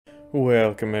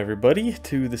Welcome everybody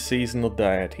to the seasonal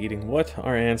diet, eating what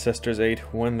our ancestors ate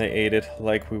when they ate it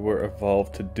like we were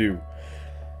evolved to do.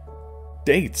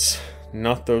 Dates.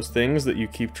 Not those things that you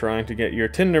keep trying to get your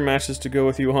Tinder matches to go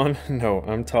with you on. No,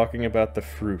 I'm talking about the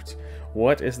fruit.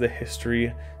 What is the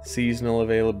history, seasonal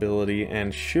availability,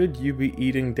 and should you be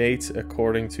eating dates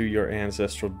according to your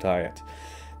ancestral diet?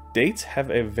 Dates have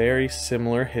a very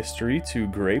similar history to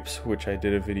grapes, which I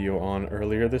did a video on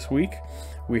earlier this week.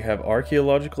 We have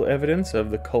archaeological evidence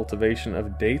of the cultivation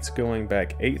of dates going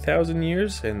back 8,000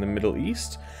 years in the Middle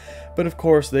East, but of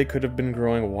course they could have been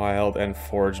growing wild and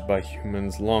foraged by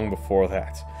humans long before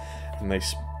that. And they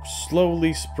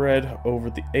slowly spread over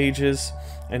the ages,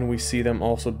 and we see them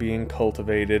also being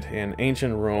cultivated in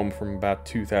ancient Rome from about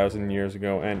 2,000 years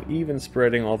ago, and even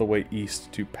spreading all the way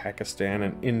east to Pakistan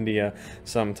and India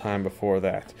sometime before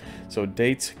that. So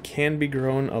dates can be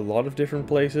grown a lot of different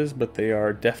places, but they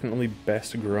are definitely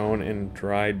best grown in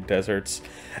dry deserts,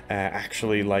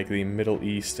 actually like the Middle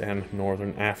East and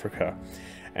Northern Africa.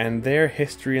 And their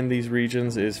history in these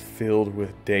regions is filled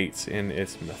with dates in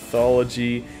its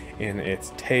mythology, in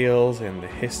its tales, in the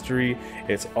history.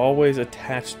 It's always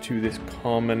attached to this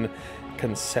common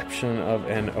conception of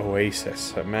an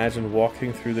oasis. Imagine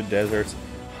walking through the desert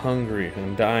hungry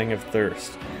and dying of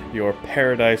thirst. Your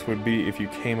paradise would be if you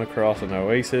came across an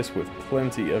oasis with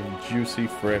plenty of juicy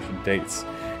fresh dates.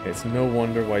 It's no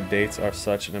wonder why dates are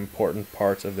such an important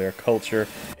part of their culture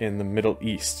in the Middle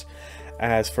East.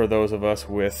 As for those of us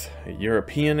with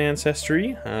European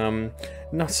ancestry,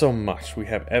 not so much. We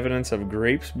have evidence of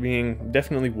grapes being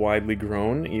definitely widely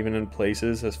grown, even in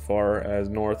places as far as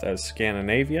north as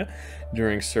Scandinavia,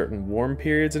 during certain warm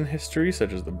periods in history,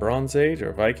 such as the Bronze Age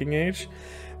or Viking Age.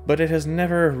 But it has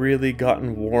never really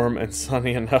gotten warm and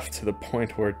sunny enough to the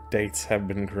point where dates have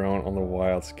been grown on the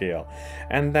wild scale.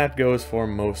 And that goes for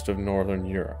most of Northern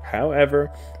Europe.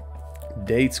 However,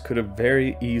 dates could have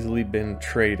very easily been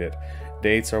traded.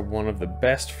 Dates are one of the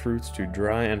best fruits to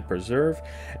dry and preserve,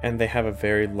 and they have a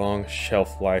very long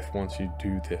shelf life once you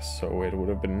do this, so it would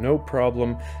have been no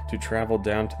problem to travel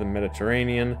down to the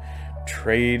Mediterranean,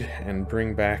 trade, and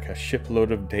bring back a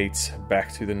shipload of dates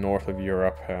back to the north of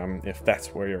Europe, if that's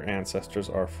where your ancestors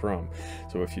are from.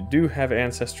 So if you do have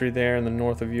ancestry there in the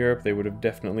north of Europe, they would have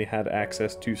definitely had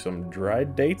access to some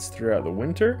dried dates throughout the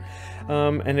winter.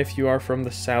 And if you are from the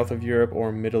south of Europe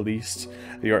or Middle East,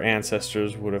 your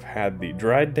ancestors would have had the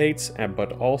dried dates,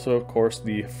 but also of course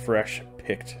the fresh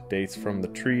picked dates from the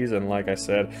trees, and like I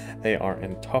said, they are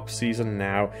in top season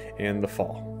now in the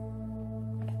fall.